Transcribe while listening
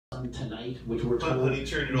sun tonight, which we're told. Honey,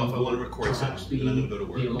 turn it off. I want to record something. And I'm going to go to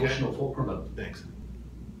work. The emotional fulcrum of. Thanks.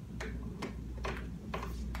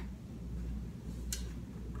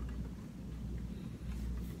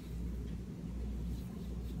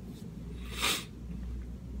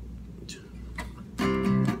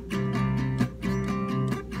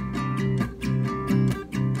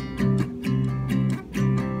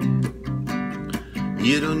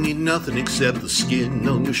 You don't need nothing except the skin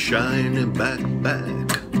on your shiny back.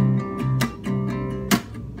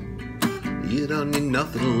 You don't need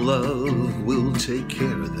nothing, love will take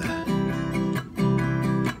care of that.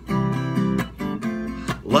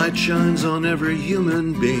 Light shines on every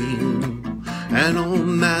human being and all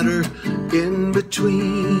matter in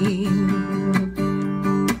between.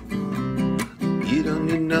 You don't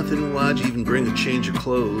need nothing, why'd you even bring a change of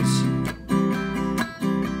clothes?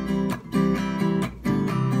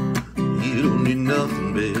 You don't need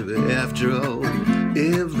nothing, baby, after all,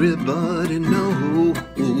 everybody knows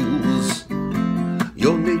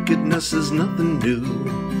your nakedness is nothing new.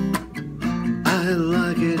 I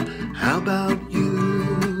like it, how about you?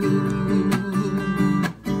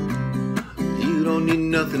 You don't need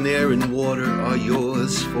nothing, air and water are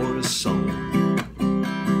yours for a song.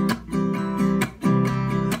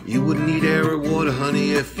 You wouldn't need air or water,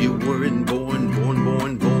 honey, if you weren't born.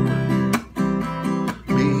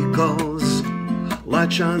 Because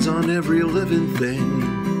light shines on every living thing,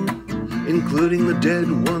 including the dead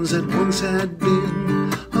ones that once had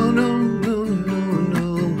been. Oh no, no, no,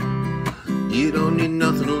 no. You don't need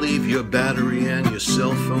nothing to leave your battery and your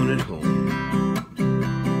cell phone at home.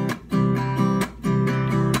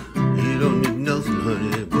 You don't need nothing,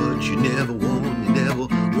 honey, but you never want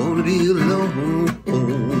to be alone.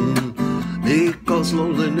 Because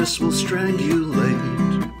loneliness will strangulate,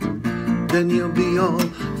 then you'll be all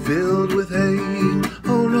filled with hate.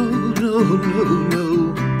 Oh no, no, no,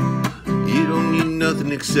 no. You don't need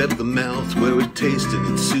nothing except the mouth where it tastes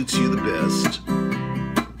and it suits you the best.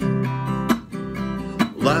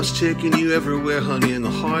 Life's taking you everywhere, honey, and the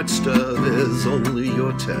hard stuff is only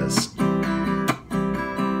your test.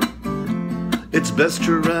 It's best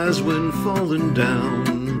to rise when falling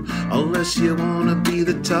down, unless you wanna be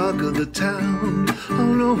the talk of the town.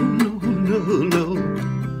 Oh no, no, no, no.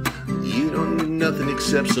 You don't need nothing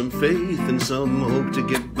except some faith and some hope to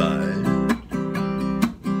get by.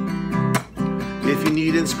 If you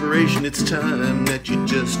need inspiration, it's time that you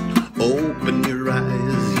just open your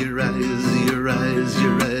eyes, your eyes, your eyes,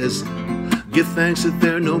 your eyes. Give thanks that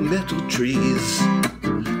there are no metal trees,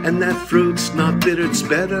 and that fruit's not bitter, it's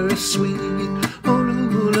better sweet. Oh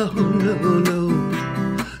no, no, no, no.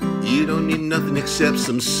 You don't need nothing except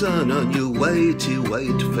some sun on your white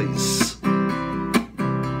face.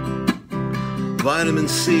 Vitamin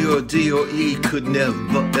C or D or E could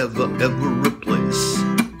never, ever, ever replace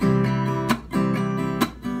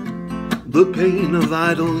the pain of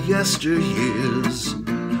idle yesteryears,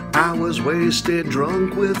 hours wasted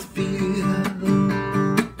drunk with fear.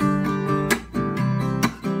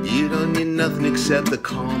 You don't need nothing except the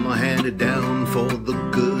karma handed down for the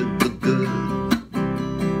good, the good.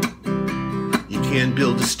 You can't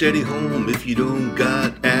build a steady home if you don't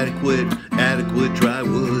got adequate dry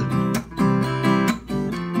wood.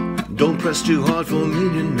 Don't press too hard for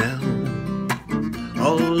meaning now,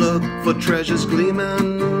 or look for treasures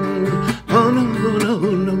gleaming. Oh no, no,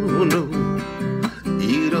 no, no.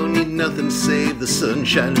 You don't need nothing save the sun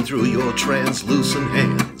shining through your translucent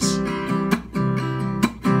hands.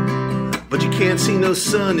 But you can't see no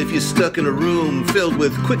sun if you're stuck in a room filled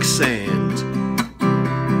with quicksand.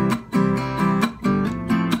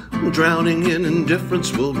 Drowning in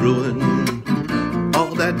indifference will ruin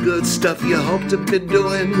all that good stuff you hope to be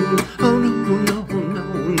doing. Oh no, no, no,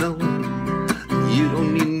 no. You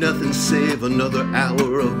don't need nothing save another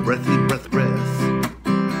hour of breathy breath.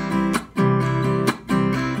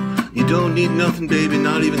 You don't need nothing, baby,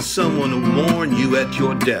 not even someone to warn you at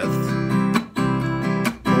your death.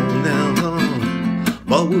 Oh now,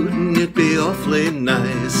 but wouldn't it be awfully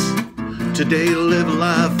nice today to live a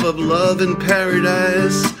life of love and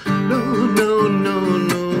paradise? No, no, no,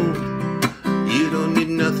 no. You don't need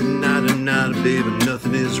nothing, nada, baby,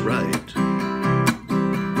 nothing is right.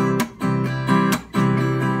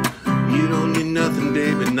 You don't need nothing,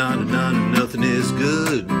 baby, nada, nothing is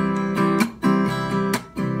good.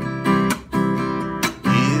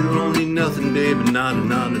 You don't need nothing, baby, nada,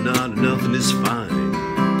 nothing is fine.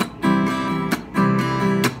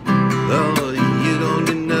 Oh, you don't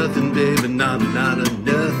need nothing, baby, nada,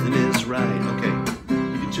 nothing is right. Okay,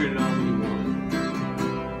 you can turn it on when you want.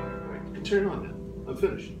 All right, you can turn it on now. I'm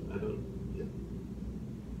finished. I don't, yeah.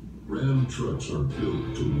 Ram trucks are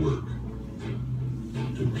built to work.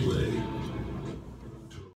 to play.